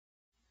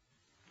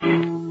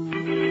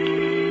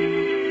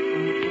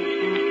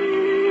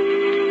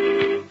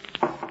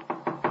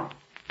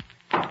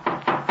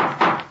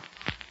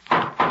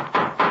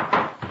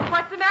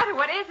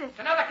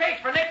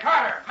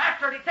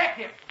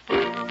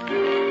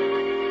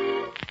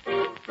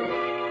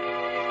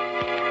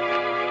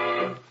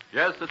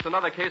Yes, it's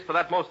another case for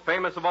that most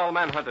famous of all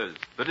manhunters,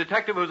 the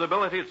detective whose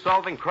ability at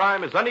solving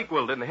crime is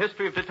unequaled in the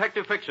history of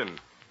detective fiction.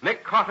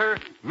 Nick Carter,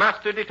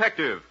 Master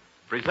Detective,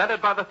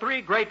 presented by the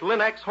three great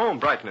Linex home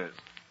brighteners.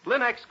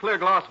 Linex Clear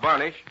Gloss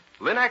Varnish,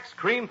 Linex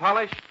Cream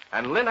Polish,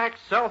 and Linex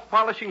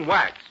Self-Polishing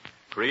Wax.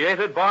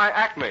 Created by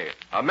Acme,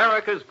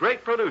 America's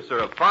great producer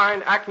of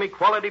fine Acme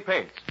quality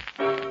paints.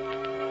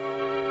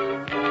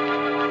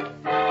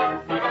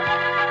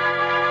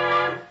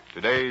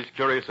 Today's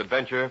curious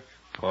adventure: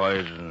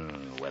 Poison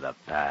with a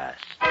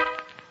Past,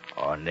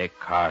 or Nick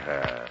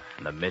Carter,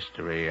 the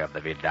mystery of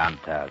the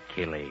Vedanta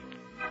killings.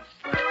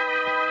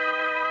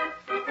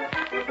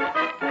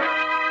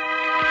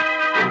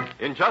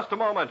 In just a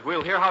moment,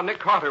 we'll hear how Nick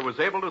Carter was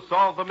able to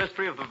solve the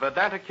mystery of the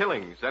Vedanta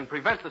killings and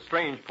prevent the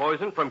strange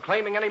poison from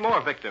claiming any more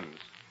victims.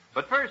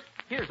 But first,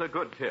 here's a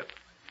good tip.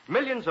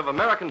 Millions of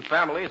American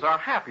families are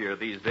happier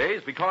these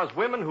days because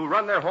women who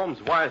run their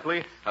homes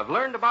wisely have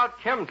learned about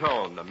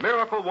Chemtone, the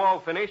miracle wall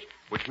finish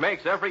which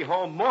makes every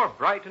home more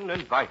bright and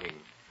inviting.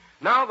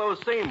 Now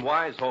those same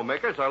wise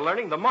homemakers are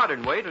learning the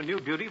modern way to new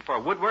beauty for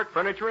woodwork,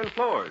 furniture, and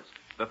floors.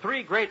 The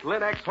three great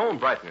Linex home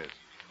brighteners.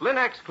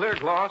 Linex Clear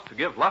Gloss to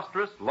give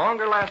lustrous,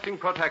 longer-lasting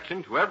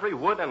protection to every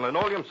wood and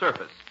linoleum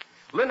surface.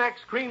 Linex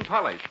Cream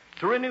Polish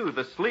to renew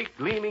the sleek,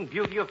 gleaming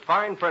beauty of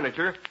fine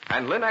furniture,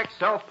 and Linex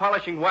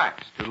Self-Polishing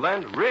Wax to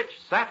lend rich,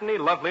 satiny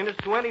loveliness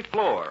to any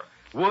floor,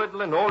 wood,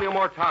 linoleum,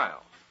 or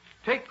tile.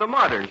 Take the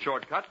modern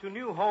shortcut to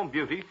new home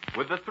beauty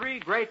with the three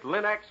great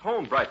Linex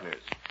home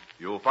brighteners.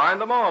 You'll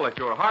find them all at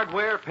your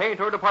hardware, paint,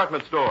 or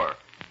department store.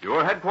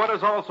 Your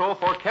headquarters also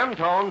for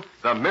Chemtone,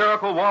 the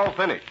miracle wall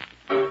finish.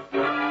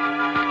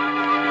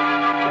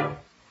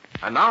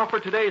 And now for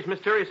today's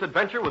mysterious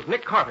adventure with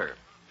Nick Carter.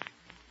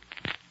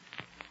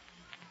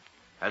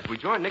 As we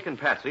join Nick and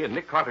Patsy in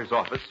Nick Carter's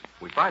office,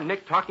 we find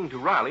Nick talking to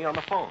Riley on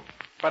the phone.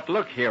 But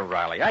look here,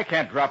 Riley. I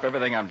can't drop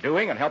everything I'm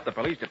doing and help the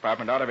police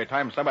department out every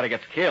time somebody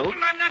gets killed. Well,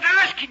 I'm not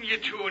asking you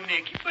to,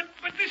 Nick,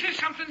 but this is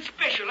something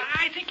special.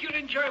 I think you'll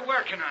enjoy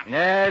working on it.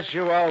 Yes,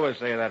 you always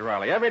say that,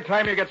 Riley. Every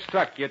time you get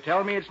stuck, you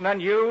tell me it's an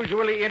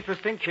unusually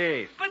interesting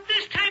case. But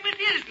this time it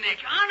is, Nick.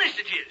 Honest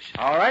it is.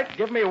 All right,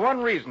 give me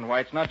one reason why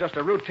it's not just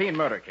a routine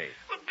murder case.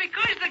 Well,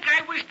 because the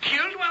guy was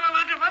killed while a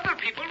lot of other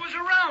people was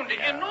around,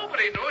 and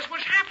nobody knows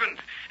what's happened.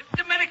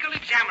 The medical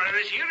examiner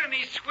is here, and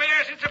he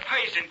swears it's a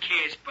poison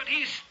case, but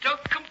he's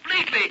stuck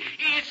completely.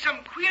 It's some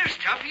queer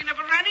stuff he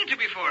never ran into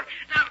before.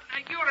 Now,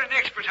 you're an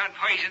expert on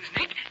poisons,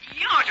 Nick.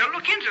 You ought to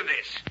look into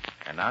this.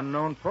 An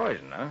unknown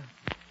poison, huh?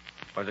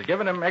 Was it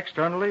given him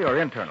externally or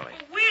internally?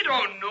 We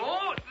don't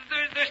know.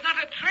 There's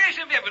not a trace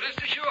of evidence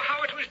to show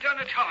how it was done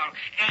at all.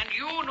 And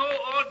you know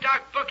old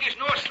Doc Buck is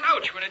no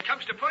slouch when it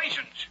comes to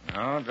poisons.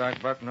 No,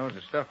 Doc Buck knows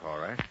his stuff, all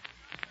right.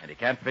 And he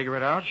can't figure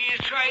it out? He's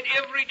tried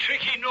every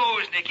trick he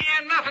knows, Nick,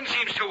 and nothing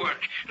seems to work.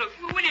 Look,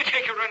 will you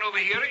take a run over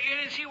here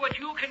and see what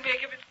you can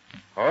make of it?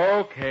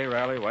 Okay,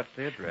 Riley, what's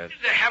the address?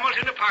 The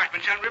Hamilton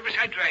Apartments on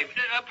Riverside Drive,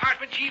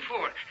 apartment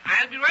G4.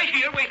 I'll be right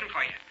here waiting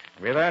for you.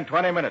 We'll be there in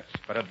 20 minutes,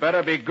 but it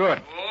better be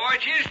good. Oh,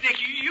 it is, Nick.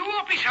 You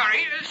won't be sorry.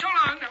 So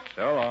long now.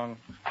 So long.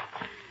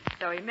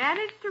 So he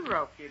managed to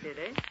rope you, did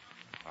he?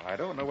 Well, I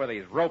don't know whether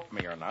he's roped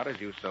me or not, as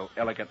you so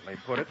elegantly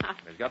put it.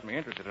 He's got me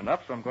interested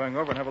enough, so I'm going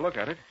over and have a look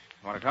at it.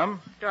 Want to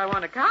come? Do I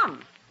want to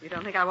come? You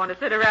don't think I want to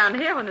sit around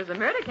here when there's a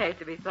murder case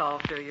to be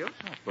solved, do you?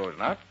 I suppose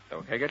not.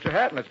 Okay, get your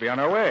hat and let's be on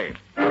our way.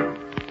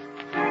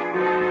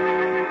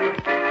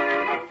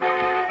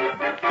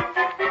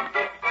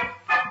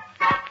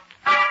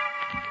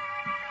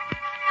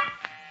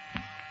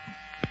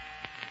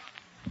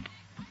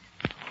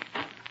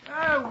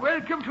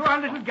 Welcome to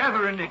our little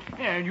gathering, Nick.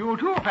 And you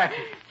too, Patsy.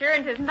 Sure,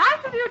 and 'tis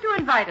nice of you to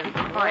invite us,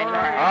 Miss Boyd.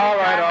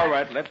 All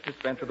right. Let's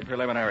dispense with the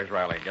preliminaries,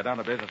 Riley. Get down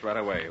to business right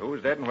away.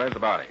 Who's dead and where's the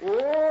body?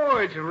 Oh,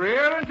 it's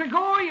raring to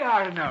go you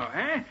are now,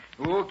 eh?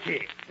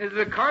 Okay.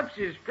 The corpse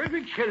is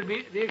Frederick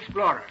Shelby, the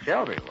explorer.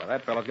 Shelby? Well,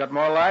 that fellow's got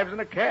more lives than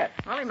a cat.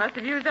 Well, he must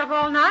have used up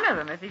all 9 of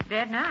them if he's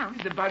dead now.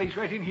 The body's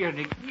right in here,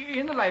 Nick,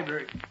 in the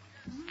library.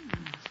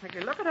 If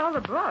you look at all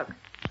the books,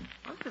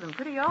 most of them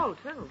pretty old,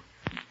 too.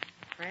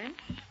 French,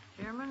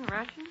 German,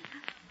 Russian.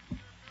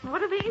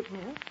 What are these,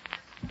 Nick?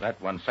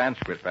 That one's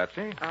Sanskrit,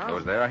 Patsy. Oh.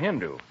 Those there are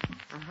Hindu.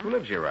 Who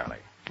lives here, Riley?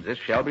 Is this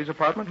Shelby's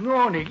apartment?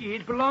 No, Nick,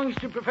 it belongs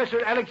to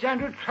Professor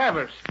Alexander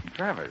Travers.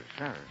 Travers.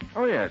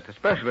 Oh, yes, the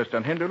specialist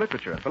on Hindu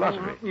literature and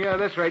philosophy. Yeah,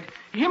 that's right.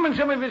 Him and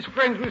some of his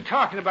friends was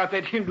talking about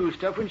that Hindu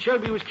stuff when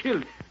Shelby was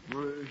killed.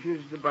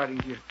 Here's the body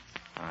here.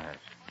 Oh,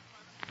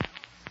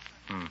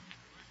 yes.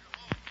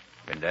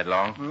 Been dead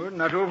long?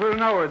 Not over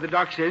an hour, the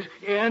doc says.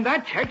 And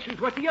that checks with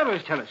what the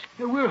others tell us.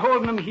 We're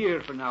holding him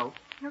here for now.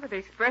 Look at the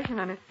expression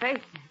on his face.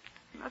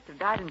 He must have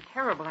died in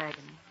terrible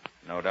agony.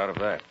 No doubt of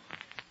that.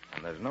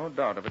 And there's no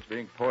doubt of its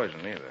being poison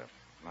either.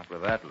 Not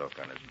with that look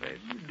on his face.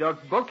 Doc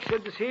Buck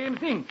said the same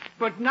thing,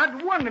 but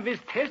not one of his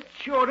tests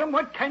showed him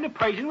what kind of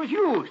poison was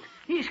used.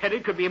 He said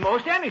it could be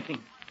most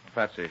anything.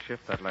 Patsy,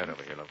 shift that light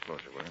over here a little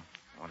closer, will you?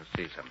 I want to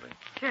see something.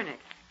 Sure, Nick.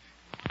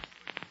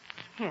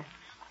 Here.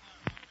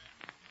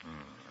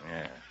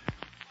 Yeah.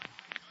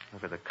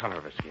 Look at the color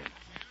of his skin.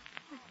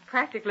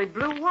 Practically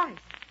blue-white.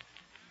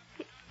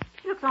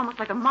 He looks almost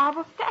like a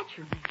marble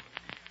statue, Nick.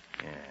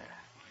 Yeah.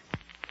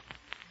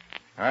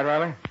 All right,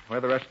 Riley.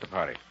 Where's the rest of the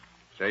party?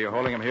 Say you're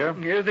holding him here?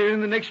 Here, they're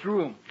in the next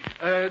room.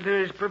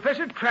 There's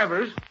Professor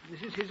Travers.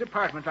 This is his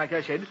apartment, like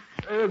I said.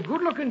 A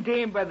good-looking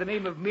dame by the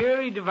name of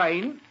Mary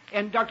Devine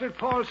and Dr.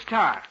 Paul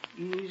Starr.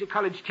 He's a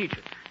college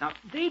teacher. Now,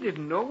 they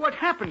didn't know what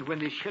happened when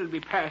this Shelby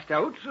passed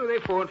out, so they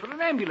phoned for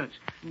an ambulance.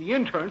 And the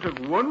intern took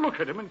one look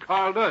at him and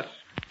called us.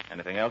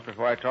 Anything else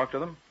before I talk to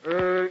them?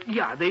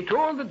 Yeah, they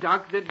told the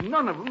doc that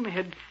none of them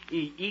had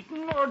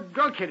eaten or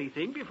drunk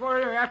anything before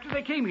or after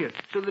they came here.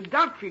 So the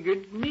doc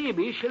figured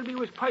maybe Shelby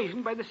was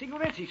poisoned by the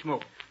cigarettes he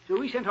smoked. So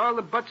we sent all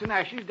the butts and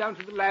ashes down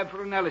to the lab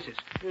for analysis.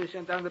 They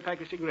sent down the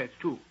pack of cigarettes,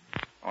 too.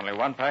 Only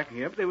one pack?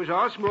 Yep, they was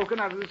all smoking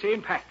out of the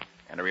same pack.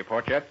 And a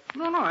report yet?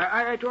 No,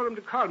 I told them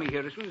to call me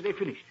here as soon as they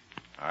finished.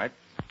 All right.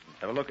 Let's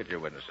have a look at your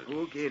witnesses.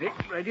 Okay, Nick,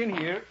 right in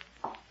here.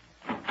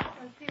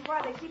 Let's see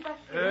why they keep us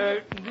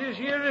here. This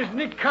here is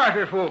Nick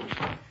Carter, folks.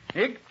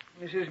 Nick,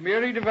 this is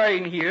Mary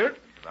Devine here.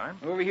 Devine?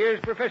 Over here is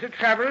Professor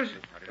Travers.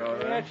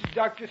 That's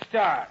Dr.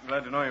 Starr.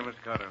 Glad to know you,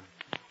 Mr. Carter.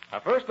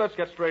 Now, first, let's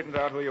get straightened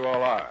out who you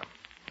all are.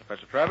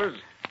 Professor Travers,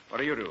 what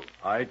do you do?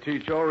 I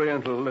teach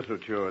Oriental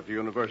literature at the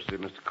university,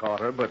 Mr.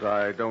 Carter, but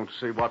I don't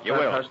see what You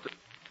that will. has to...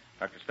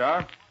 Dr.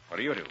 Starr, what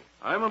do you do?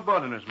 I'm a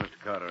botanist, Mr.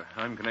 Carter.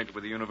 I'm connected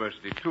with the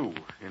university, too,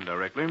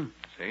 indirectly.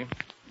 See?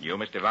 You,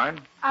 Miss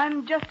Devine?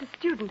 I'm just a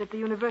student at the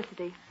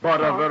university.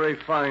 But a very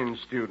fine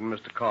student,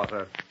 Mr.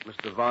 Carter. Miss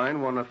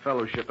Devine won a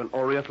fellowship in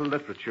Oriental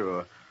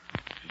literature.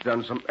 She's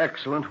done some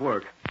excellent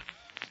work.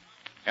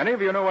 Any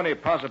of you know any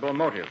possible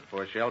motive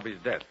for Shelby's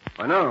death?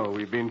 I know.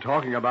 We've been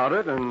talking about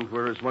it, and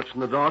we're as much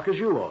in the dark as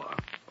you are.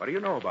 What do you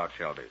know about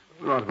Shelby?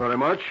 Not very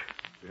much.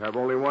 We have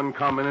only one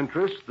common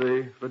interest,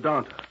 the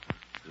Vedanta.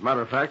 As a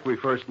matter of fact, we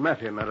first met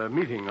him at a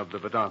meeting of the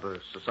Vedanta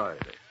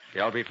Society.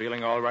 Shelby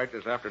feeling all right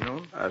this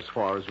afternoon? As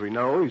far as we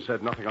know, he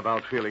said nothing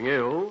about feeling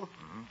ill.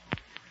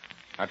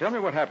 Now, tell me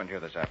what happened here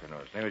this afternoon,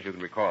 as near as you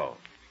can recall.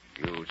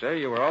 You say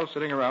you were all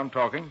sitting around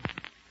talking?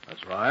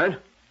 That's right.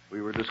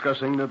 We were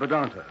discussing the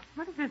Vedanta.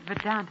 What is this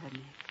Vedanta,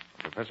 Nick?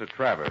 Professor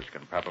Travers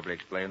can probably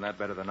explain that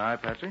better than I,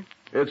 Patsy.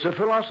 It's a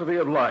philosophy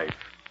of life.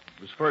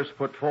 It was first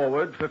put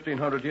forward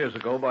 1,500 years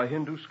ago by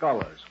Hindu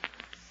scholars.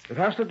 It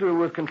has to do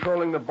with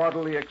controlling the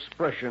bodily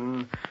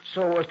expression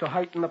so as to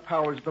heighten the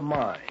powers of the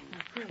mind.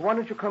 Why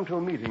don't you come to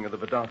a meeting of the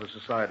Vedanta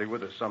Society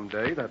with us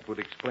someday? That would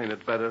explain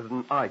it better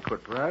than I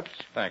could, perhaps.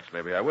 Thanks,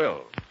 maybe I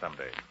will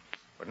someday.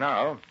 But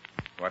now,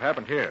 what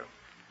happened here?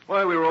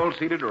 Why, we were all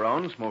seated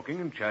around, smoking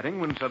and chatting,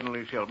 when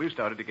suddenly Shelby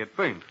started to get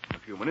faint. In a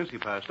few minutes, he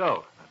passed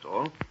out. That's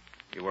all.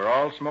 You were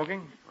all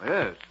smoking?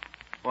 Yes.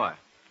 Why?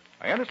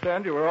 I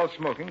understand you were all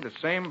smoking the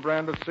same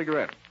brand of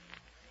cigarette.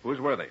 Whose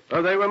were they?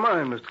 They were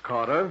mine, Mr.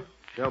 Carter.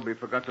 Shelby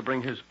forgot to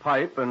bring his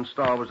pipe, and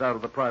Starr was out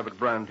of the private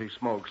brand he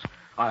smokes.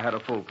 I had a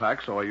full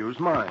pack, so I used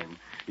mine.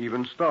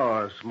 Even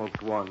Starr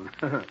smoked one.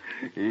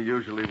 He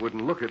usually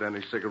wouldn't look at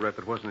any cigarette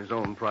that wasn't his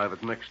own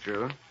private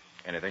mixture.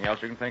 Anything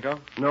else you can think of?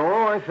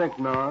 No, I think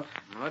not.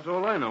 Well, that's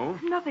all I know.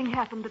 Nothing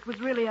happened that was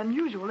really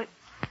unusual,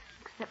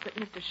 except that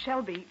Mr.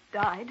 Shelby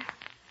died.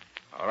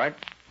 All right.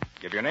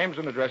 Give your names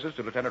and addresses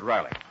to Lieutenant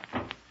Riley.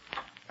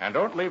 And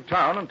don't leave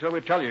town until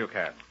we tell you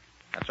can.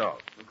 That's all.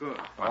 Good.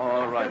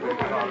 All right,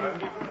 Mr.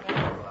 Carter.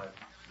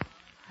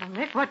 Well,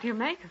 Nick, what do you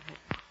make of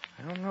it?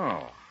 I don't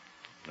know.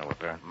 No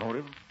apparent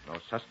motive, no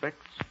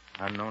suspects,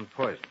 unknown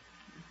poison.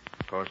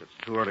 Of course,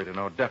 it's too early to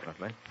know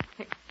definitely.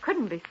 It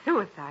couldn't be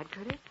suicide,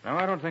 could it? No,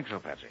 I don't think so,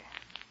 Patsy.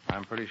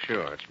 I'm pretty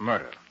sure it's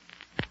murder.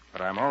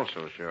 But I'm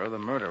also sure the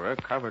murderer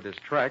covered his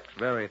tracks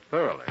very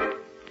thoroughly.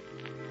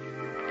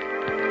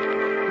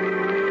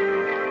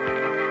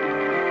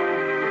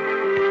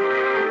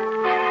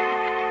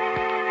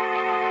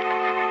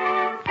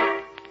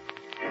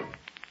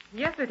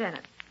 Yes,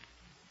 Lieutenant.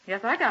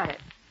 Yes, I got it.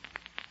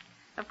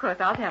 Of course,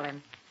 I'll tell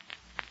him.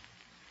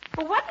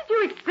 But what did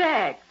you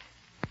expect?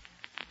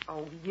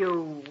 Oh,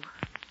 you.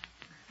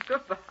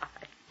 Goodbye.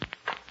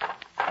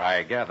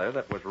 I gather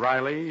that was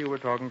Riley you were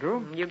talking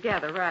to? You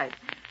gather right.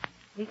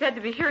 He said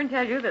to be sure and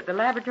tell you that the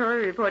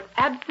laboratory reports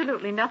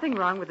absolutely nothing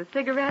wrong with the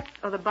cigarettes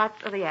or the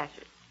butts or the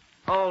ashes.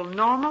 All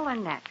normal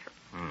and natural.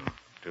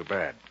 Too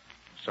bad.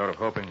 Sort of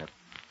hoping that...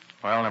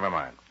 Well, never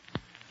mind.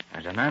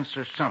 There's an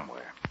answer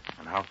somewhere,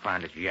 and I'll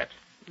find it yet.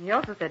 He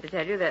also said to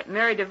tell you that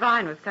Mary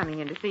Devine was coming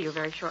in to see you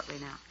very shortly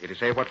now. Did he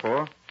say what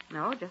for?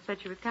 No, just said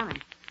she was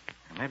coming.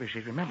 Maybe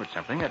she's remembered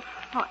something that...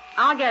 Oh,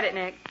 I'll get it,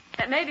 Nick.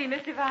 It may be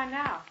Miss Devine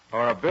now.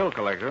 Or a bill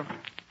collector.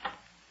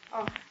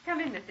 Oh, come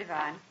in, Miss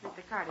Devine.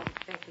 Mr. Carter's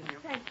expecting you.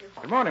 Thank you.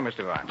 Good morning, Miss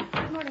Devine.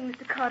 Good morning,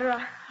 Mr.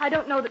 Carter. I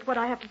don't know that what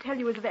I have to tell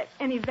you is of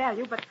any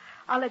value, but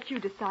I'll let you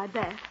decide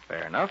that.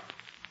 Fair enough.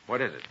 What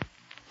is it?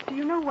 Do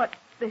you know what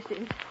this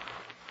is?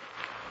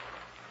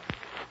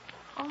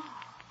 Oh,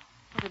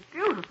 what a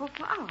beautiful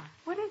flower.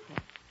 What is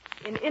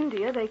it? In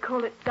India, they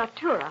call it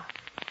datura.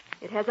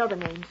 It has other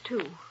names,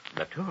 too.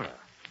 Datura.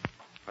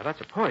 Well,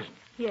 that's a poison.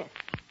 Yes.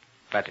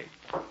 Patsy,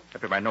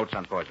 look at my notes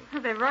on poison.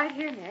 They're right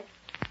here, Nick.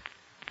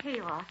 Here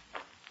you are.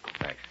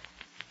 Thanks.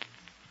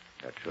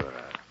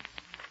 Datura.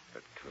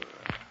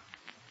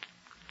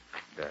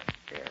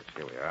 Yes,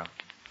 Here we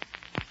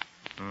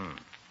are.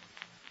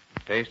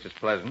 Taste is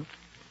pleasant,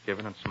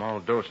 given in small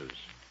doses.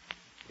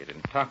 It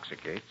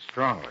intoxicates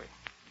strongly.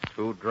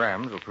 2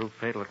 grams will prove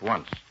fatal at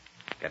once.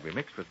 Can be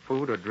mixed with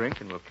food or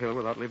drink and will kill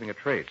without leaving a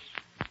trace.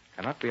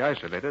 Cannot be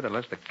isolated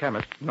unless the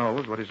chemist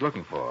knows what he's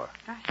looking for.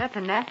 Gosh, that's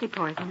a nasty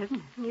poison, isn't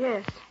it?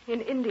 Yes.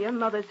 In India,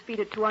 mothers feed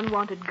it to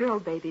unwanted girl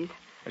babies.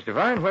 Miss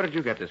Devine, where did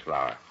you get this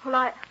flower?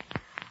 Well,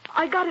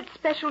 I got it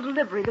special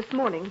delivery this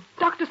morning.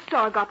 Dr.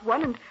 Starr got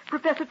one, and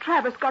Professor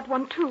Travers got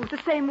one, too,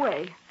 the same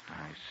way.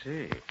 I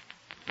see.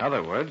 In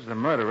other words, the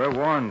murderer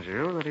warns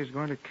you that he's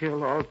going to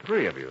kill all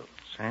 3 of you.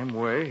 Same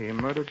way he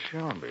murdered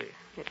Shelby.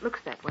 It looks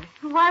that way.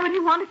 Why would he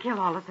want to kill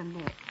all of them,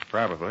 Nick?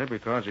 Probably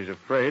because he's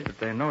afraid that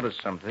they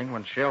noticed something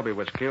when Shelby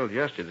was killed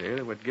yesterday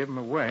that would give him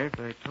away if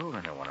they told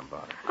anyone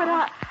about it. But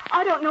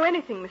I don't know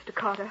anything, Mr.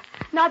 Carter.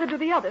 Neither do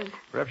the others.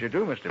 Perhaps you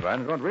do, Miss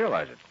Devine, and don't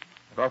realize it.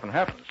 It often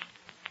happens.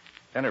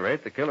 At any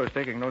rate, the killer's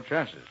taking no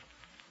chances.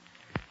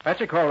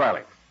 Patsy, call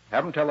Riley.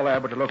 Have him tell the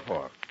lab what to look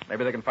for.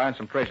 Maybe they can find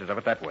some traces of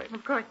it that way.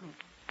 Of course, Nick.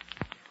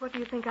 What do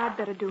you think I'd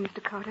better do,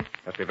 Mr. Carter?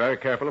 Just be very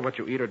careful of what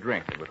you eat or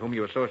drink and with whom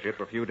you associate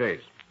for a few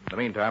days. In the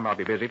meantime, I'll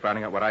be busy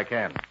finding out what I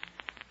can.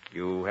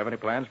 You have any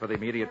plans for the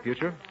immediate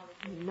future?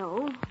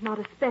 No, not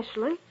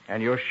especially.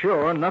 And you're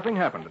sure nothing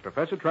happened at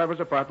Professor Travers'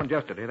 apartment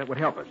yesterday that would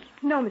help us?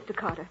 No, Mr.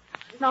 Carter.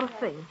 Not a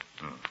thing.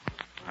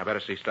 I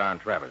better see Starr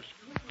and Travers.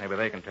 Maybe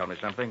they can tell me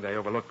something they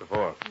overlooked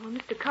before. Well,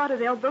 Mr. Carter,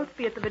 they'll both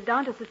be at the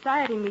Vedanta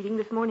Society meeting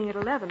this morning at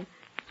 11.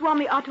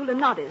 Swami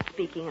Atulanada is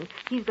speaking, and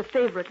he's the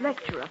favorite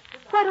lecturer.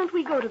 Why don't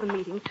we go to the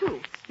meeting,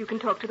 too? You can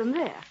talk to them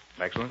there.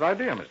 Excellent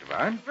idea, Miss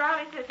Devine.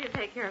 Riley says he'll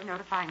take care of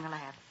notifying the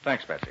lab.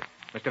 Thanks, Betsy.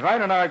 Miss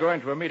Devine and I are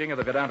going to a meeting of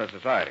the Vedanta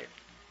Society.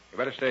 You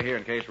better stay here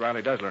in case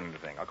Riley does learn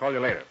anything. I'll call you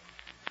later.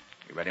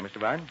 You ready, Miss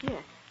Devine?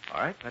 Yes.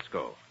 All right, let's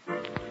go.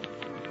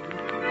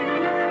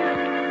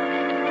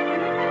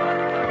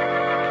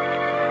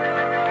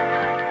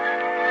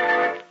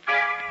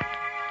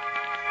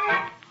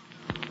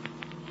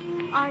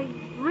 I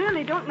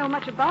really don't know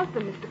much about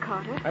them, Mr.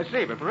 Carter. I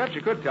see, but perhaps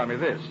you could tell me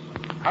this.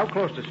 How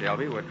close to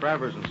Shelby were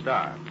Travers and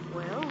Starr?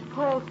 Well,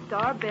 Paul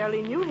Starr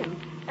barely knew him.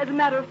 As a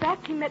matter of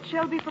fact, he met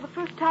Shelby for the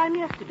first time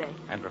yesterday.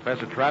 And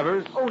Professor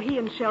Travers? Oh, he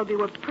and Shelby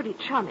were pretty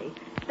chummy.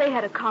 They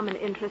had a common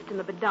interest in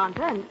the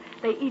Vedanta, and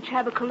they each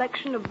have a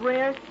collection of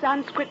rare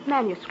Sanskrit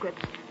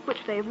manuscripts, which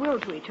they will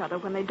to each other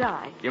when they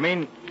die. You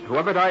mean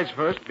whoever dies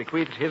first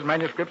bequeaths his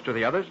manuscripts to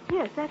the others?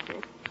 Yes, that's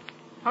it.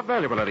 How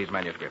valuable are these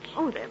manuscripts?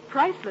 Oh, they're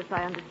priceless,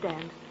 I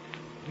understand.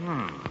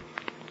 Now,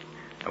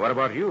 what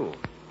about you?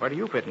 Where do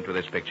you fit into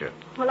this picture?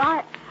 Well,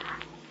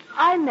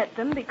 I met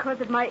them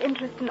because of my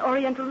interest in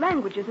Oriental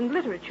languages and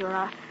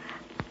literature.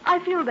 I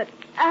feel that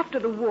after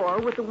the war,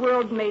 with the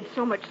world made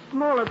so much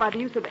smaller by the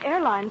use of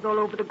airlines all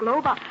over the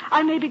globe,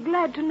 I may be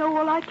glad to know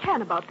all I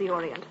can about the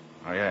Orient.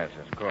 Oh, yes,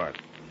 of course.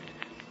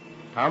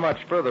 How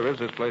much further is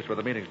this place where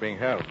the meeting's being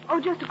held?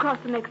 Oh, just across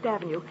the next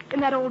avenue, in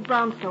that old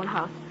brownstone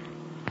house.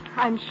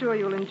 I'm sure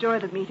you'll enjoy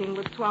the meeting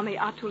with Swami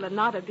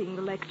Atulanada being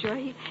the lecturer.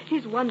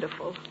 He's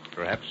wonderful.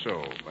 Perhaps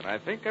so, but I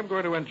think I'm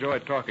going to enjoy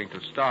talking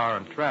to Starr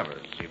and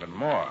Travers even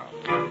more.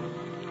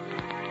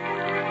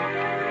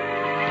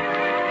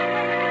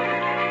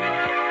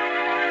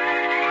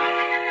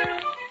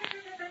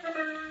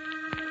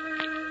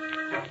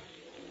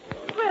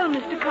 Well,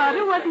 Mr.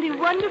 Carter, wasn't he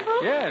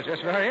wonderful? Yes,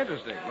 that's very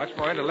interesting. Much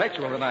more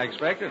intellectual than I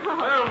expected.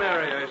 Well,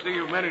 Mary, I see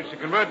you've managed to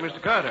convert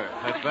Mr. Carter.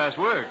 That's fast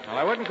work. Well,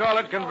 I wouldn't call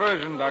it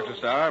conversion, Dr.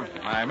 Starr.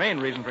 My main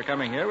reason for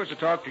coming here was to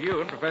talk to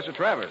you and Professor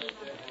Travers.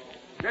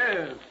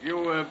 Yes, you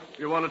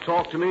want to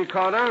talk to me,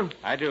 Carter?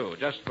 I do,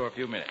 just for a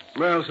few minutes.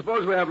 Well,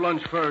 suppose we have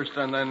lunch first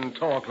and then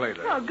talk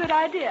later. Oh, good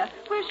idea.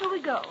 Where shall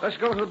we go? Let's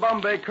go to the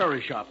Bombay Curry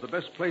Shop, the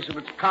best place of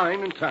its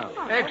kind in town.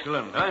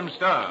 Excellent. I'm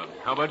starved.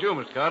 How about you,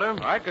 Miss Carter?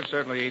 I could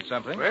certainly eat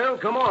something. Well,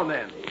 come on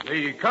then.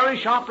 The curry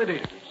shop it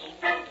is.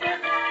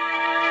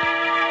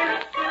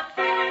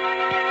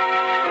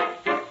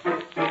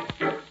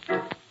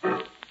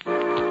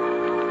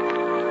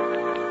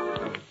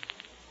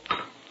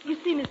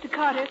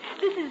 Carter,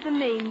 this is the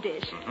main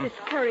dish, this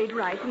curried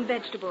rice and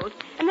vegetables.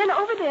 And then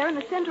over there in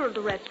the center of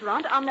the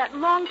restaurant, on that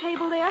long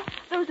table there,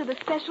 those are the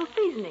special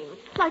seasonings,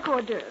 like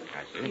hors d'oeuvres.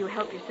 I see. You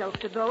help yourself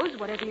to those,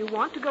 whatever you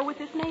want to go with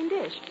this main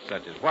dish.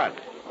 Such as what?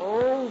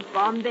 Oh,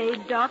 Bombay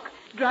duck,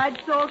 dried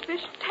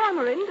saltfish,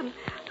 tamarind, and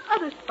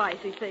other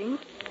spicy things.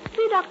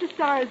 See, Dr.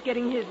 Starr is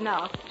getting his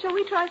now. Shall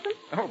we try some?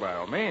 Oh, by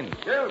all means.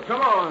 Well,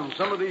 come on.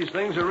 Some of these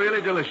things are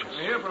really delicious.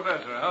 Here,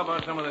 Professor, how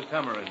about some of this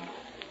tamarind?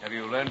 Have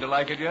you learned to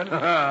like it yet?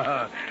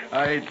 I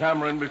ate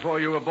tamarind before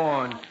you were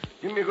born.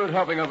 Give me a good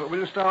helping of it, will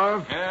you,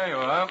 Starr? Yeah, you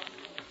are.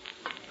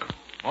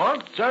 More?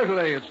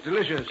 Certainly. It's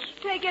delicious.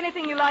 Take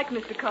anything you like,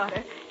 Mr.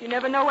 Carter. You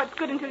never know what's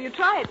good until you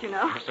try it, you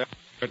know.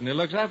 Certainly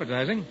looks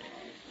appetizing.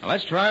 Now,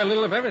 let's try a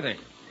little of everything.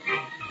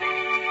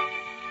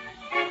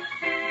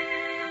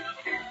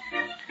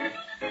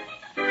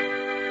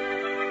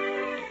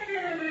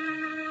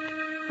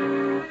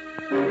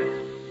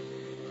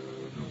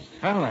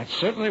 Well, that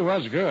certainly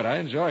was good. I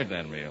enjoyed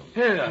that meal.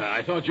 Yeah,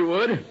 I thought you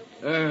would.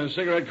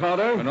 Cigarette,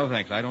 Carter? Oh, no,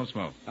 thanks. I don't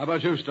smoke. How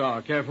about you,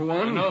 Star? Care for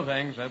one? No,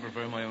 thanks. I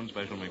prefer my own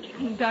special mixture.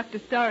 Dr.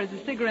 Starr is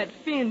a cigarette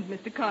fiend,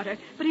 Mr. Carter,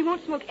 but he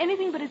won't smoke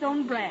anything but his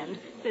own brand.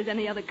 Says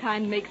any other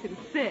kind makes him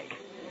sick.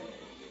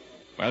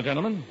 Well,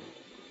 gentlemen,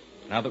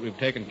 now that we've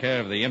taken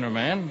care of the inner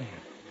man,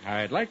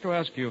 I'd like to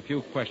ask you a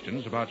few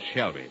questions about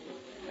Shelby.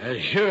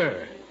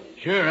 Sure.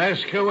 Sure,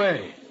 ask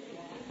away.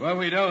 What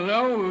we don't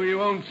know, we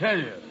won't tell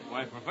you.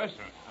 Why,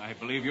 Professor, I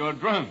believe you're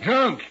drunk.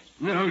 Drunk?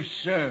 No,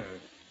 sir.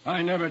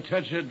 I never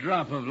touch a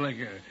drop of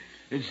liquor.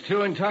 It's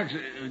too it's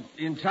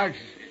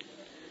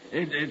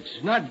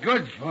not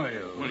good for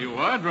you. Well, you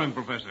are drunk,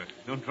 Professor.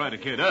 Don't try to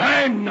kid us.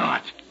 I'm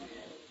not.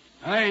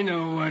 I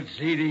know what's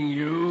eating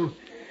you.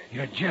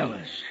 You're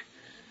jealous.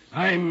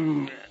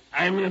 I'm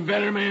a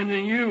better man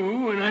than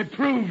you, and I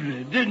proved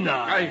it, didn't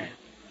I?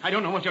 I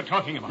don't know what you're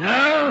talking about.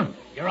 No?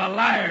 You're a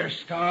liar,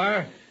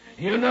 Star.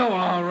 You know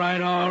all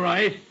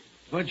right.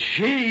 But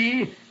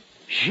she...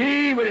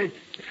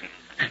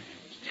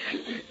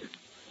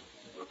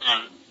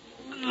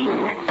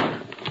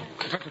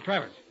 Professor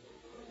Travers.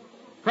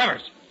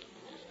 Travers!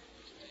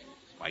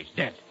 Why, he's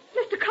dead.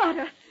 Mr.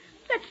 Carter,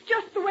 that's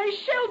just the way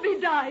Shelby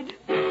died.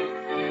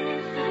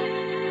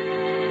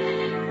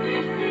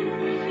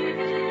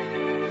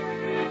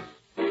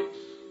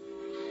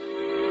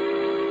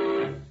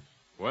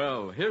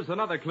 Well, here's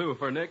another clue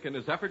for Nick in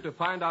his effort to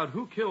find out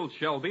who killed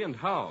Shelby and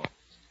how.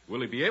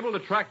 Will he be able to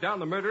track down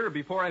the murderer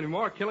before any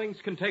more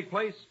killings can take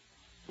place?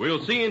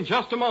 We'll see in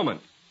just a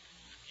moment.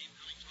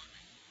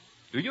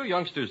 Do you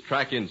youngsters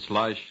track in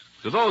slush?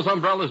 Do those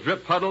umbrellas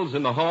drip puddles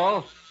in the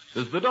hall?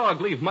 Does the dog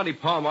leave muddy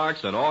paw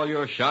marks on all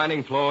your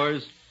shining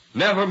floors?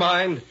 Never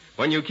mind.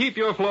 When you keep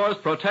your floors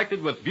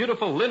protected with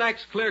beautiful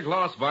Linex clear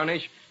gloss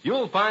varnish,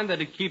 you'll find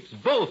that it keeps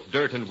both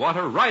dirt and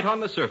water right on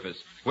the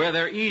surface, where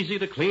they're easy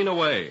to clean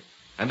away.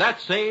 And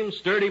that same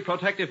sturdy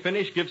protective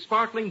finish gives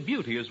sparkling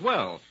beauty as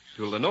well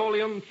to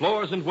linoleum,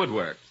 floors, and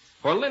woodwork.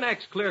 For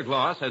Linex Clear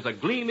Gloss has a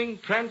gleaming,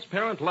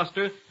 transparent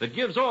luster that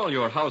gives all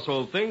your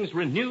household things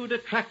renewed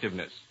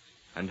attractiveness.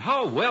 And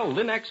how well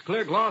Linex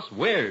Clear Gloss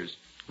wears,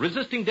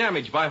 resisting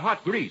damage by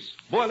hot grease,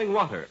 boiling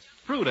water,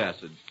 fruit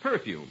acids,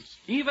 perfumes,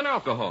 even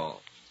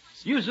alcohol.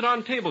 Use it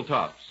on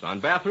tabletops, on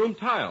bathroom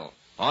tile,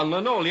 on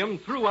linoleum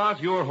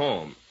throughout your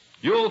home.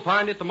 You'll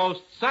find it the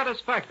most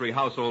satisfactory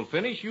household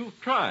finish you've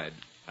tried,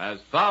 as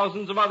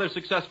thousands of other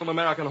successful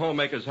American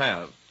homemakers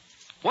have.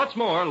 What's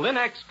more,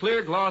 Linex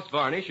Clear Gloss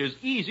Varnish is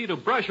easy to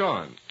brush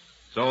on.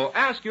 So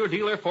ask your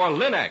dealer for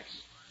Linex,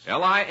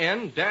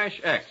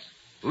 Lin-X,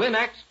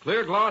 Linex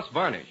Clear Gloss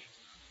Varnish.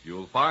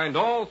 You'll find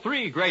all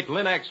three great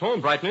Linex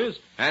home brighteners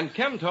and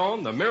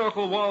Chemtone, the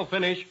miracle wall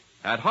finish,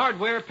 at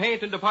hardware,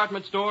 paint, and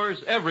department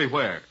stores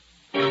everywhere.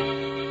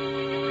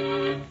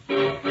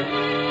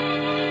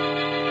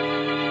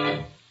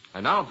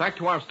 And now back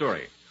to our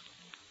story.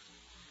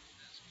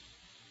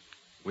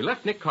 We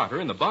left Nick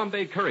Carter in the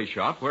Bombay curry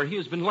shop where he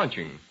has been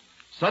lunching.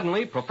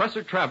 Suddenly,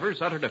 Professor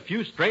Travers uttered a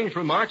few strange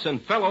remarks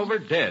and fell over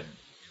dead.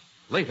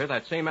 Later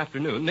that same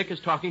afternoon, Nick is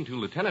talking to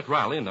Lieutenant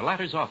Riley in the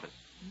latter's office.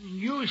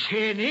 You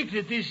say, Nick,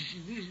 that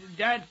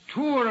that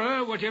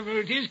tour, whatever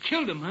it is,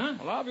 killed him, huh?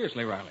 Well,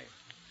 obviously, Riley.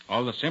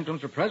 All the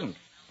symptoms were present,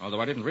 although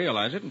I didn't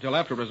realize it until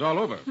after it was all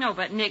over. No,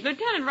 but, Nick,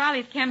 Lieutenant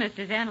Riley's chemist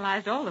has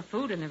analyzed all the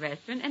food in the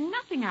restaurant, and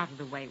nothing out of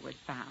the way was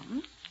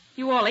found.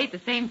 You all ate the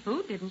same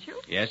food, didn't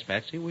you? Yes,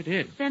 Patsy, we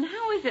did. Then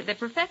how is it that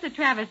Professor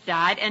Travers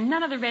died and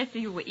none of the rest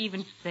of you were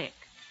even sick?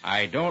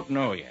 I don't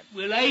know yet.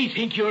 Well, I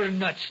think you're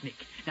nuts, Nick.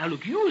 Now,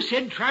 look, you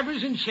said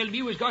Travers and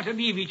Shelby was going to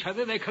leave each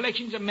other their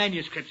collections of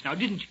manuscripts now,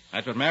 didn't you?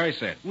 That's what Mary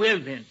said. Well,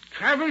 then,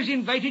 Travers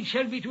invited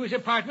Shelby to his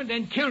apartment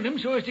and killed him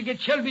so as to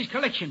get Shelby's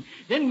collection.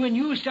 Then when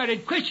you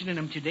started questioning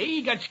him today,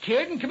 he got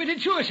scared and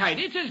committed suicide.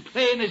 It's as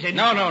plain as anything.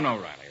 No,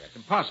 Riley. That's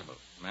impossible.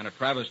 A man of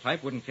Travers'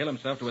 type wouldn't kill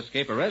himself to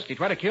escape arrest. He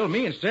tried to kill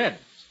me instead.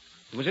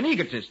 He was an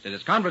egotist, as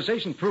his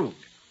conversation proved.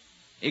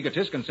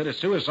 Egotists consider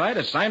suicide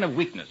a sign of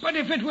weakness. But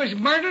if it was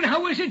murder,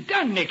 how was it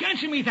done, Nick?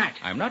 Answer me that.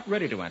 I'm not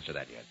ready to answer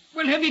that yet.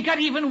 Well, have you got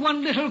even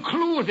one little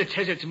clue that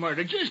says it's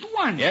murder? Just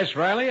one. Yes,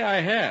 Riley, I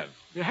have.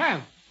 You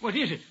have? What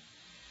is it?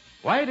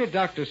 Why did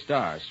Dr.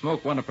 Starr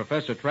smoke one of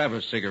Professor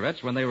Travers'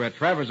 cigarettes when they were at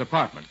Travers'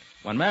 apartment?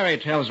 When Mary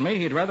tells me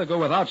he'd rather go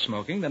without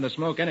smoking than to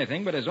smoke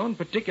anything but his own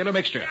particular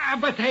mixture.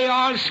 But they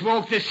all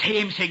smoked the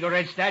same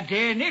cigarettes that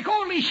day, Nick.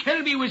 Only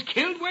Shelby was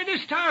killed. Where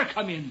did Starr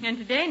come in? And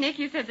today, Nick,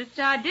 you said that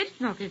Starr did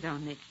smoke his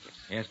own mixture.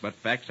 Yes, but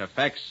facts are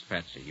facts,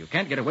 Patsy. You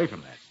can't get away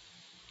from that.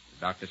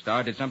 If Dr.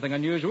 Starr did something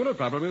unusual, it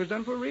probably was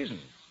done for a reason.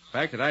 The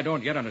fact that I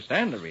don't yet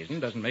understand the reason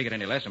doesn't make it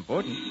any less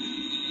important.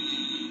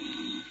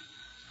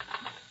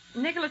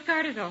 Nicholas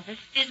Carter's office.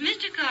 Is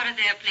Mr. Carter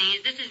there,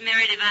 please? This is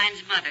Mary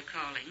Devine's mother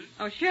calling.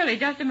 Oh, surely,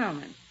 just a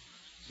moment.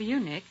 For you,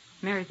 Nick,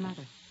 Mary's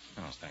mother.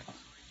 Oh, thanks.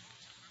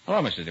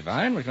 Hello, Mrs.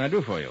 Devine. What can I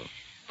do for you?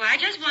 Well, I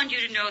just want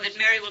you to know that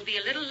Mary will be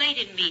a little late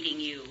in meeting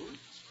you.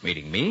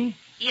 Meeting me?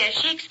 Yes,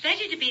 she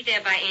expected to be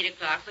there by 8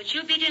 o'clock, but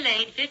she'll be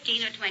delayed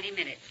 15 or 20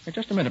 minutes. Hey,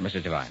 just a minute,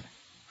 Mrs. Devine.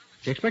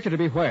 She expected to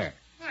be where?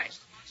 Why,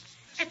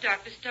 at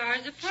Dr.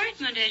 Starr's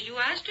apartment, as you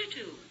asked her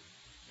to.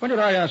 When did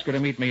I ask her to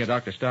meet me at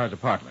Dr. Starr's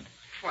apartment?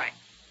 Why,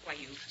 Why,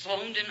 you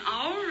phoned an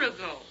hour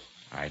ago.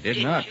 I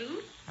did not. Didn't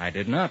you? I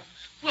did not.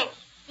 Well,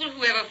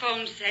 whoever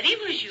phoned said it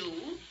was you,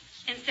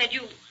 and said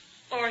you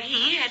or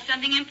he had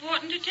something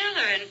important to tell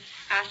her, and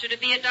asked her to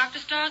be at Dr.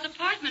 Starr's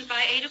apartment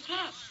by 8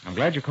 o'clock. I'm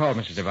glad you called,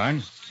 Mrs.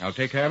 Devine. I'll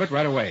take care of it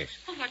right away.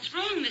 Well, what's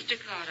wrong, Mr.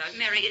 Carter?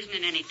 Mary isn't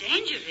in any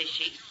danger, is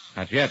she?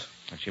 Not yet,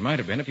 but she might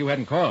have been if you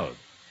hadn't called.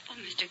 Oh,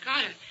 Mr.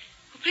 Carter,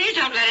 please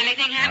don't let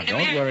anything happen Now,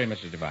 to don't Mary. worry,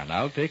 Mrs. Devine.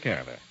 I'll take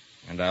care of her.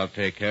 And I'll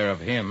take care of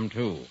him,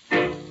 too.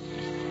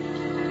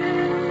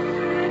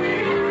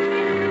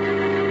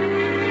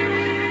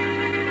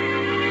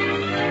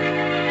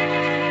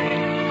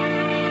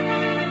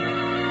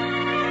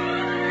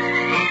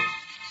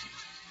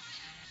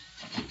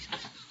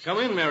 Come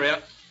in,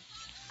 Marriott.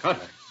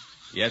 Carter.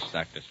 Yes,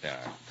 Dr. Starr.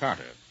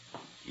 Carter.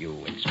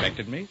 You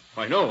expected me?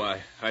 Why, no,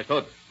 I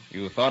thought...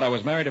 You thought I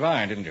was Mary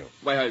Devine, didn't you?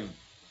 Why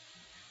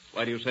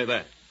do you say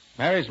that?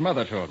 Mary's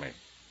mother told me.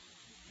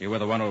 You were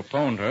the one who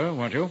phoned her,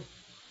 weren't you?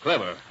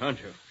 Clever, aren't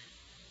you?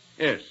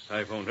 Yes,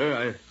 I phoned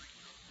her.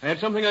 I had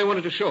something I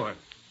wanted to show her.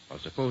 Well,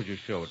 suppose you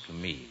show it to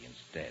me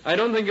instead. I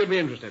don't think you'd be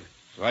interested.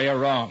 Well, you're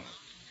wrong.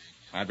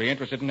 I'd be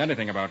interested in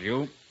anything about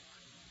you.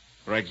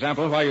 For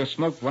example, why you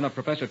smoked one of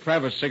Professor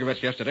Travers'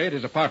 cigarettes yesterday at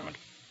his apartment,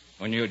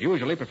 when you'd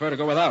usually prefer to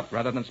go without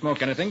rather than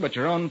smoke anything but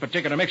your own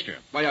particular mixture.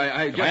 Why,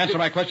 I just... Can I answer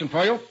my question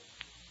for you?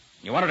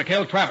 You wanted to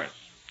kill Travers.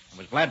 It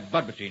was glad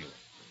Bud between you.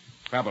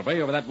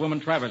 Probably over that woman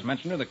Travers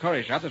mentioned in the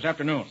curry shop this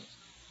afternoon.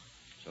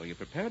 So you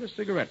prepared a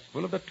cigarette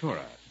full of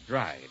datura,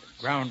 dried,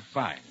 ground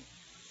fine.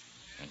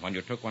 And when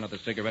you took one of the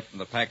cigarettes from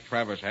the pack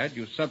Travers had,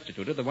 you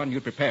substituted the one you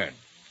prepared.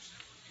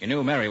 You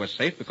knew Mary was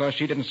safe because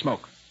she didn't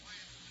smoke.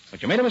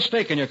 But you made a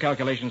mistake in your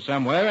calculation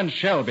somewhere, and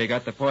Shelby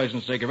got the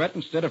poisoned cigarette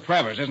instead of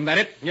Travers. Isn't that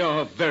it?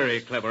 You're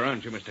very clever,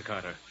 aren't you, Mr.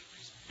 Carter?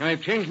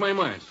 I've changed my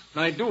mind.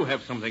 I do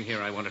have something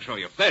here I want to show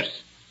you.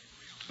 This.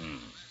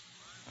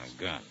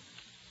 A gun.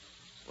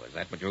 Was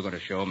that what you were going to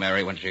show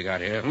Mary when she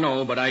got here?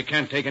 No, but I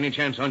can't take any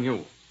chance on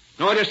you.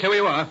 No, just here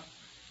you are.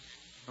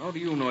 How do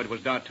you know it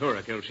was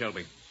Datura killed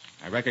Shelby?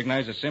 I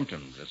recognized the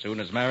symptoms as soon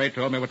as Mary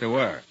told me what they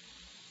were.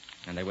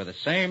 And they were the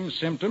same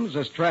symptoms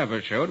as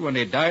Travers showed when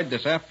he died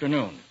this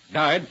afternoon.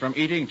 Died from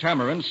eating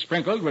tamarind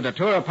sprinkled with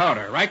datura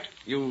powder, right?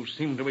 You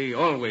seem to be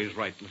always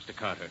right, Mr.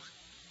 Carter.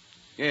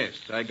 Yes,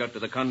 I got to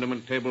the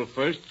condiment table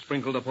first,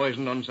 sprinkled the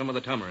poison on some of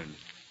the tamarind.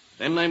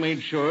 Then I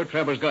made sure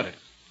Travers got it.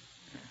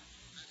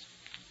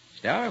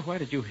 Starr, why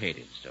did you hate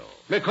him so?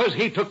 Because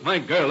he took my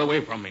girl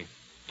away from me.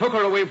 Took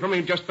her away from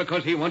me just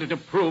because he wanted to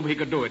prove he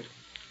could do it.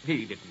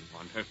 He didn't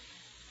want her.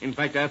 In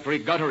fact, after he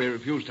got her, he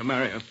refused to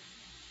marry her.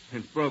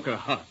 It broke her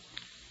heart.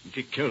 And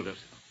she killed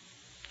herself.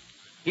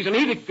 He's an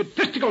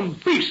egotistical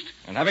beast.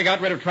 And having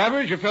got rid of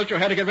Travers, you felt you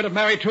had to get rid of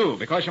Mary, too,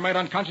 because she might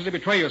unconsciously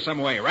betray you some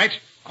way, right?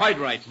 Quite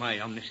right, my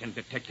omniscient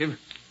detective.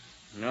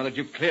 Now that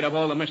you've cleared up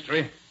all the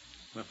mystery,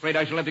 I'm afraid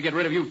I shall have to get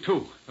rid of you,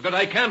 too, because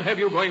I can't have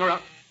you going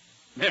around...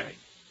 Mary.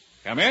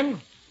 Come in.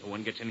 No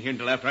one gets in here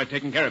until after I've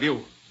taken care of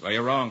you. Well,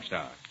 you're wrong,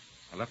 Starr.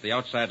 I left the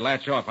outside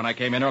latch off when I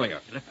came in earlier.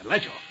 You left the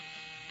latch off?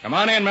 Come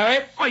on in,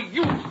 Mary. Why,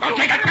 you... Don't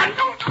take a gun!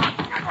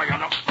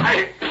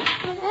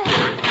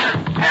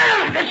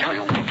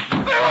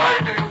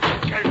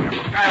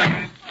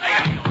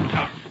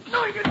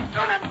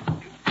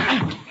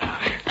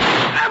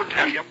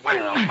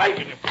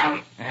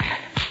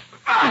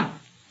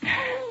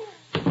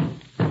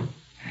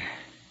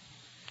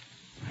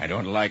 I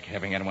don't like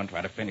having anyone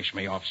try to finish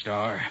me off,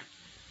 Starr.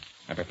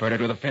 I prefer to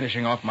do the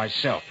finishing off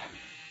myself.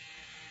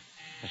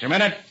 Just a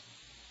minute.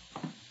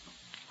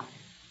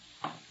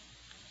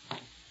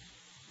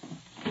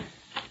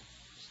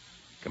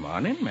 Come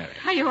on in, Mary.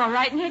 Are you all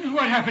right, Nick?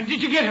 What happened?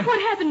 Did you get her? What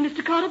happened,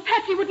 Mr. Carter?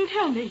 Patsy wouldn't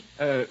tell me.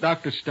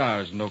 Dr.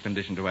 Starr's in no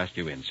condition to ask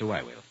you in, so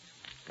I will.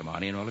 Come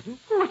on in, all of you.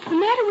 What's the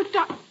matter with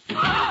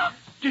Doc...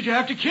 Did you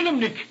have to kill him,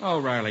 Nick? Oh,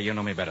 Riley, you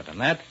know me better than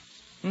that.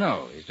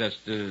 No, he's just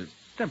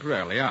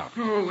temporarily out.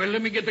 Oh, well,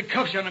 let me get the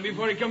cuffs on him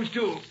before he comes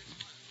to.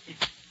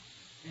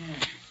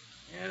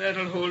 Yeah,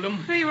 that'll hold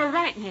him. So you were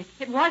right, Nick.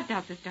 It was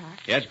Dr. Starr.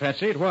 Yes,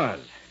 Patsy, it was.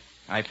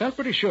 I felt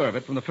pretty sure of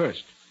it from the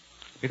first.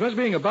 Because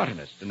being a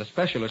botanist and a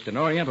specialist in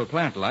Oriental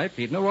plant life,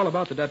 he'd know all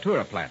about the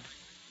datura plant.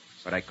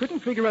 But I couldn't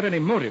figure out any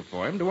motive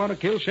for him to want to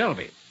kill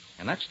Shelby.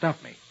 And that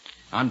stopped me.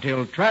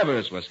 Until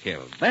Travers was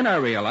killed. Then I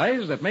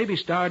realized that maybe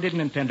Starr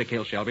didn't intend to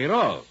kill Shelby at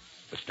all.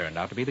 Which turned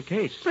out to be the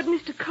case. But,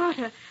 Mr.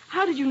 Carter,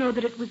 how did you know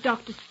that it was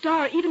Dr.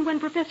 Starr even when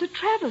Professor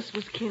Travers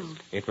was killed?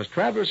 It was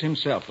Travers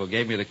himself who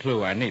gave me the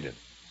clue I needed.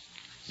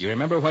 You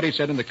remember what he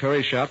said in the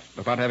curry shop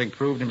about having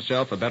proved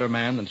himself a better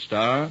man than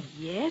Starr?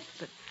 Yes,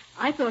 but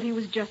I thought he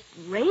was just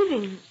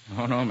raving.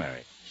 Oh, no,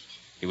 Mary.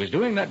 He was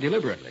doing that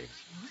deliberately.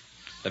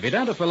 The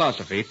Vedanta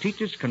philosophy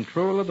teaches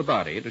control of the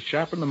body to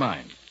sharpen the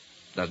mind,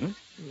 doesn't it?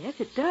 Yes,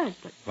 it does,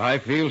 but... I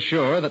feel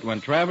sure that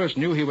when Travers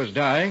knew he was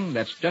dying,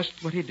 that's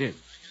just what he did.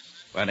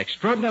 By an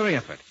extraordinary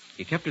effort,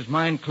 he kept his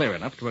mind clear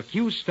enough to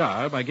accuse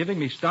Starr by giving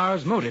me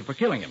Starr's motive for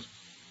killing him.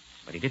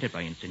 But he did it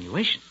by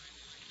insinuation,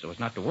 so as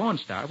not to warn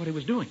Starr what he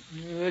was doing.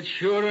 That's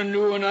sure a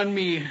new one on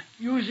me.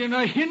 Using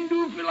a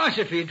Hindu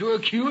philosophy to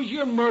accuse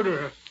your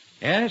murderer.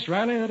 Yes,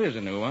 Riley, that is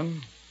a new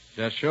one.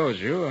 Just shows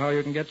you how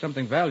you can get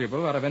something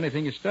valuable out of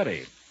anything you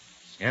study.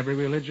 Every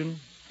religion,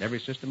 every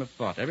system of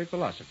thought, every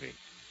philosophy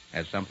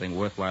has something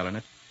worthwhile in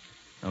it,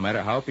 no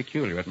matter how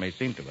peculiar it may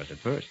seem to us at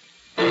first.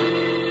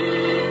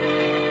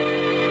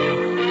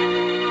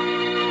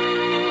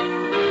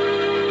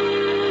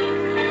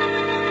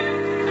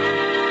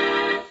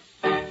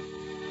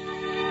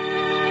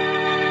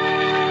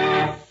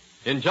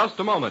 In just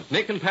a moment,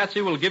 Nick and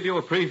Patsy will give you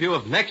a preview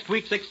of next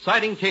week's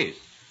exciting case.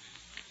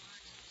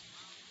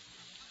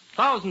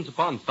 Thousands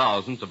upon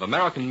thousands of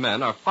American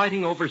men are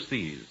fighting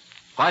overseas,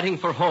 fighting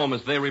for home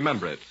as they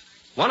remember it.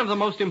 One of the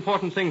most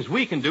important things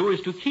we can do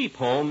is to keep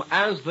home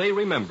as they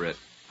remember it.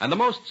 And the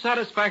most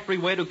satisfactory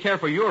way to care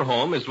for your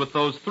home is with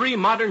those 3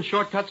 modern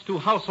shortcuts to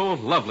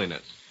household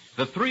loveliness.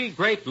 The 3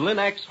 great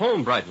Lin-X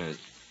home brighteners.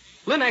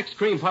 Lin-X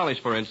cream polish,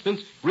 for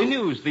instance,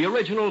 renews the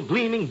original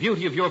gleaming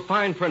beauty of your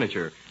fine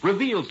furniture,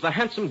 reveals the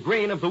handsome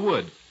grain of the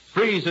wood,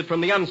 frees it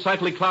from the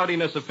unsightly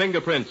cloudiness of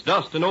fingerprints,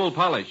 dust, and old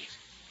polish.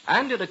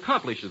 And it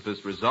accomplishes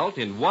this result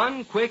in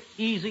one quick,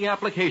 easy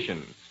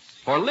application.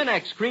 For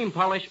Lin-X cream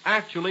polish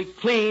actually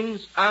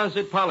cleans as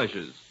it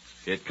polishes.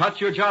 It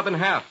cuts your job in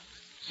half,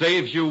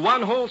 saves you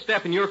one whole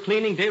step in your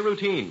cleaning day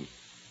routine.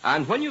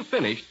 And when you've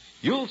finished,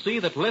 you'll see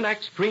that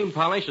Lin-X cream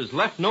polish has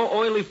left no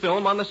oily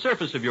film on the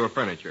surface of your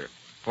furniture,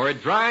 for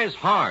it dries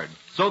hard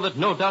so that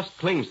no dust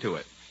clings to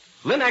it.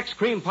 Lin-X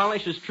cream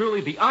polish is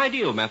truly the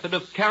ideal method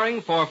of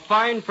caring for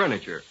fine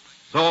furniture,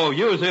 so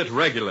use it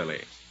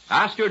regularly.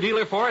 Ask your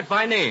dealer for it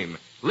by name,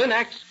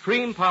 Lin-X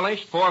cream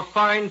polish for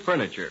fine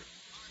furniture.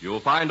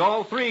 You'll find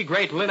all 3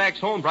 great Lin-X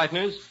home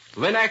brighteners,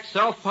 Lin-X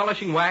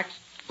self-polishing wax,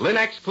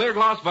 Lin-X clear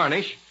gloss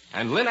varnish,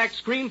 and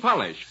Lin-X cream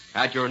polish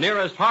at your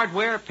nearest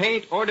hardware,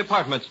 paint, or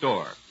department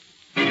store.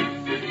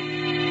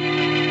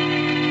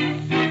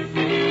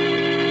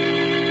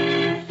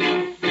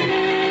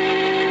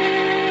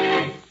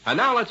 And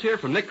now let's hear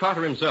from Nick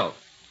Carter himself.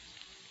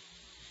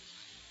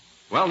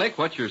 Well, Nick,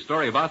 what's your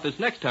story about this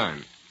next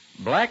time?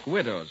 Black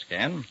widows,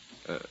 Ken.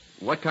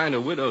 What kind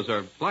of widows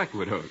are black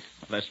widows?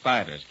 They're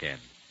spiders, Ken.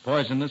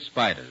 Poisonous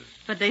spiders.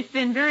 But they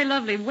spin very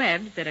lovely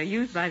webs that are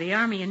used by the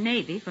Army and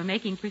Navy for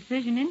making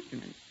precision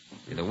instruments.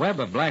 The web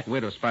of black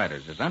widow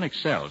spiders is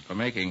unexcelled for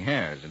making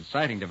hairs and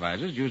sighting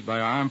devices used by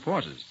our armed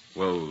forces.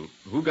 Well,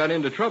 who got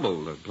into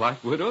trouble, the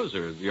black widows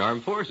or the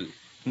armed forces?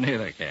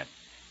 Neither, Ken.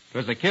 It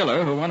was the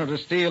killer who wanted to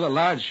steal a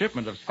large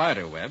shipment of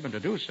spider web, and to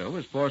do so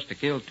was forced to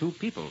kill 2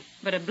 people.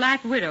 But a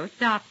black widow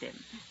stopped him,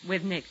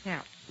 with Nick's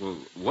help. Well,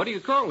 what do you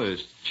call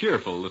this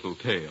cheerful little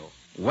tale?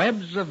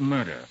 Webs of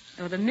Murder.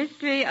 Oh, the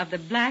mystery of the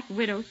black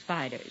widow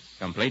spiders.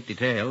 Complete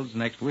details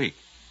next week.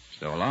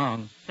 So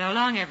long. So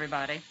long,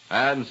 everybody.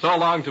 And so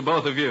long to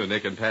both of you,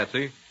 Nick and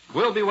Patsy.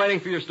 We'll be waiting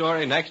for your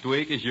story next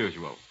week as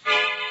usual.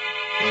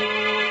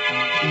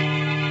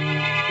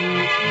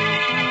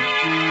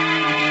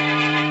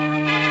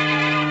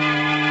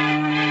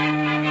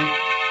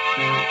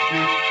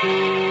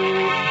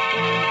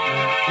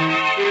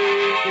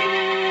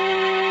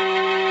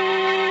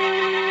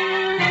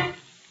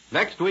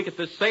 Next week at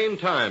this same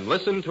time,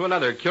 listen to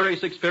another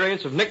curious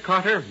experience of Nick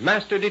Carter,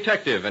 Master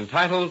Detective,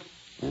 entitled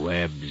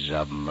Webs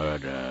of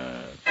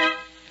Murder.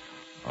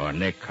 Or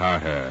Nick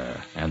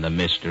Carter and the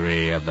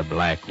Mystery of the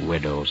Black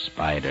Widow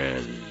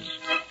Spiders.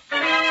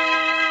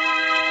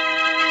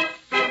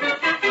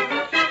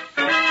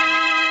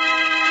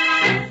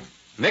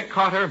 Nick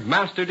Carter,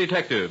 Master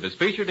Detective, is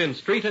featured in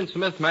Street and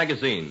Smith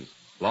magazines.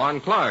 Lon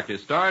Clark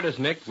is starred as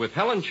Nick with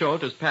Helen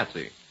Choate as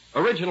Patsy.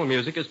 Original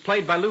music is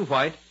played by Lou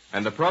White,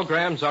 and the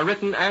programs are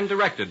written and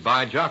directed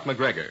by Jock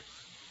McGregor.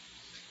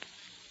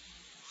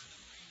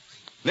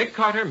 Nick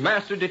Carter,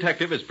 Master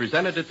Detective, is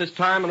presented at this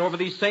time and over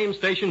these same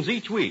stations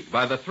each week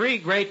by the 3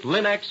 great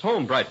Lin-X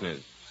home brighteners.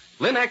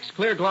 Lin-X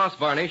clear gloss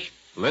varnish,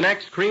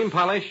 Lin-X cream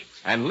polish,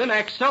 and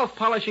Lin-X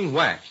self-polishing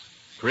wax.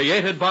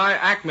 Created by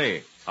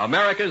Acme,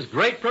 America's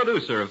great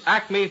producer of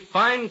Acme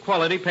fine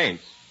quality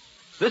paints.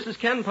 This is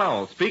Ken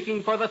Powell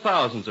speaking for the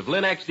thousands of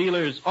Lin-X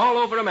dealers all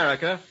over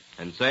America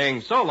and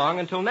saying so long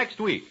until next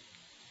week.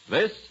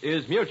 This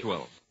is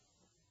Mutual.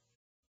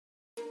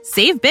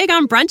 Save big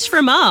on brunch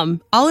for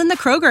Mom, all in the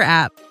Kroger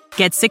app.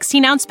 Get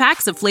 16-ounce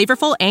packs of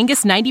flavorful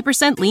Angus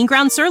 90% lean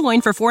ground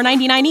sirloin for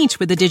 $4.99 each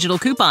with a digital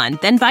coupon.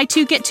 Then buy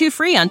 2, get 2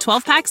 free on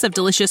 12 packs of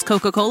delicious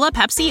Coca-Cola,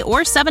 Pepsi,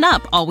 or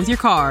 7-Up, all with your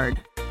card.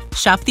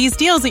 Shop these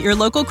deals at your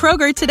local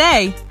Kroger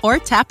today, or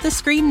tap the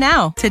screen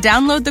now to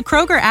download the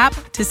Kroger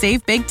app to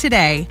save big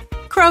today.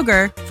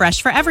 Kroger,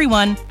 fresh for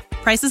everyone.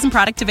 Prices and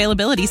product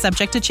availability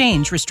subject to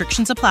change.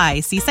 Restrictions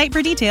apply. See site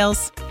for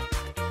details.